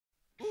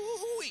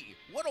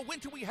What a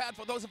winter we had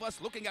for those of us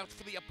looking out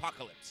for the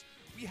apocalypse.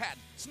 We had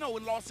snow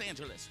in Los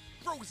Angeles,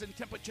 frozen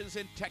temperatures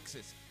in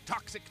Texas,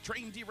 toxic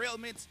train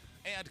derailments,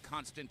 and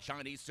constant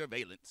Chinese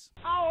surveillance.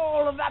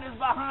 All of that is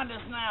behind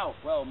us now.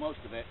 Well, most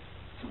of it.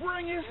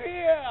 Spring is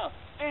here!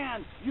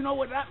 And you know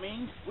what that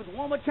means. With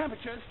warmer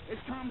temperatures,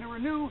 it's time to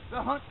renew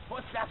the hunt for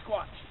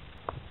Sasquatch.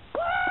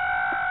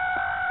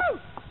 Woo!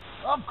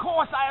 Of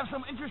course, I have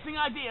some interesting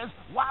ideas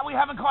why we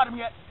haven't caught him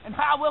yet and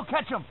how we'll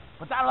catch him.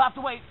 But that'll have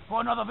to wait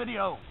for another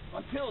video.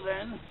 Until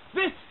then,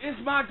 this is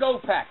my Go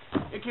Pack.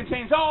 It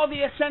contains all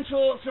the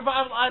essential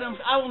survival items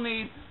I will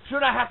need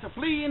should I have to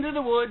flee into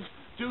the woods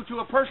due to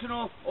a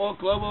personal or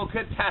global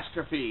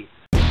catastrophe.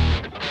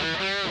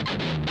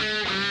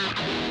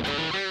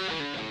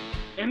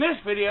 In this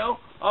video,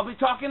 I'll be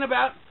talking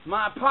about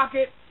my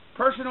pocket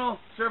personal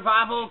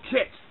survival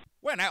kit.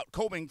 When out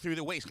combing through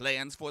the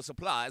wastelands for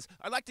supplies,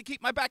 I like to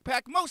keep my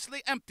backpack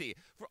mostly empty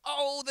for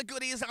all the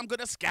goodies I'm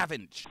gonna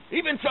scavenge.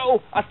 Even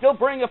so, I still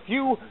bring a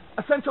few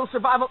essential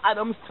survival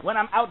items when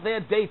I'm out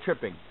there day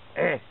tripping.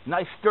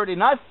 Nice sturdy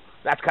knife,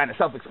 that's kind of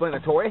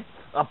self-explanatory.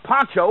 A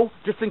poncho,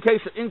 just in case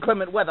of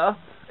inclement weather.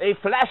 A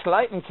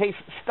flashlight in case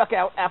stuck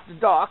out after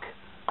dark.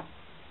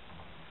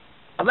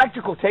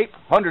 Electrical tape,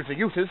 hundreds of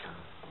uses.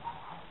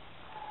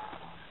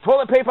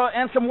 Toilet paper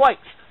and some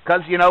wipes,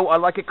 because, you know, I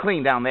like it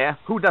clean down there.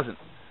 Who doesn't?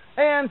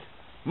 And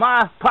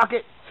my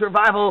pocket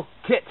survival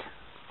kit.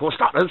 For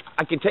starters,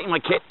 I contain my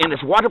kit in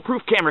this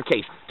waterproof camera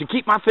case to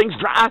keep my things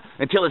dry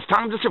until it's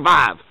time to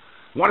survive.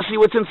 Want to see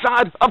what's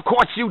inside? Of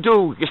course you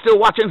do. You're still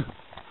watching?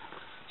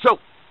 So,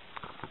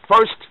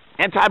 first,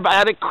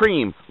 antibiotic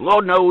cream.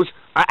 Lord knows,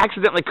 I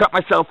accidentally cut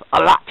myself a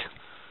lot.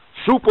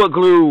 Super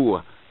glue.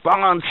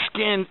 Bonds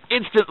skin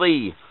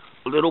instantly.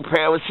 A little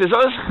pair of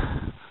scissors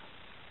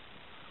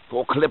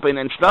for clipping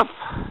and stuff.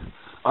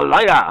 A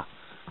lighter.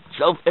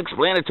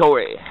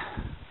 Self-explanatory.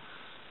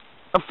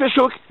 A fish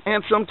hook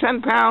and some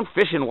 10-pound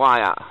fishing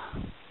wire.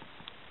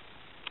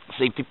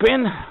 Safety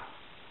pin.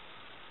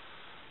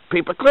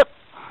 Paper clip.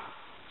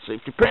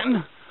 Safety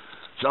pin.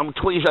 Some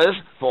tweezers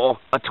for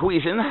a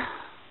tweezing.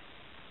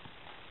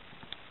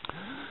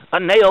 A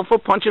nail for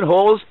punching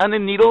holes and a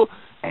needle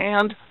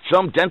and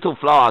some dental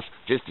floss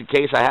just in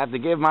case I have to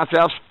give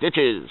myself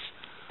stitches.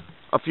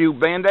 A few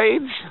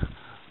band-aids.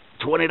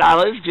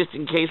 $20 just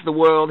in case the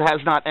world has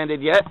not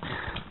ended yet.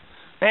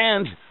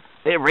 And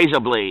a razor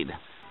blade.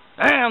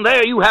 And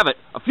there you have it.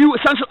 A few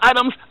essential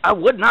items I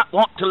would not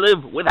want to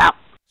live without.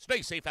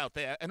 Stay safe out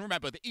there, and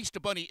remember, the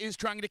Easter Bunny is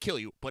trying to kill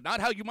you, but not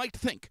how you might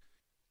think.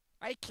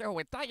 I kill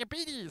with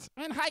diabetes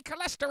and high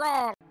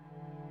cholesterol.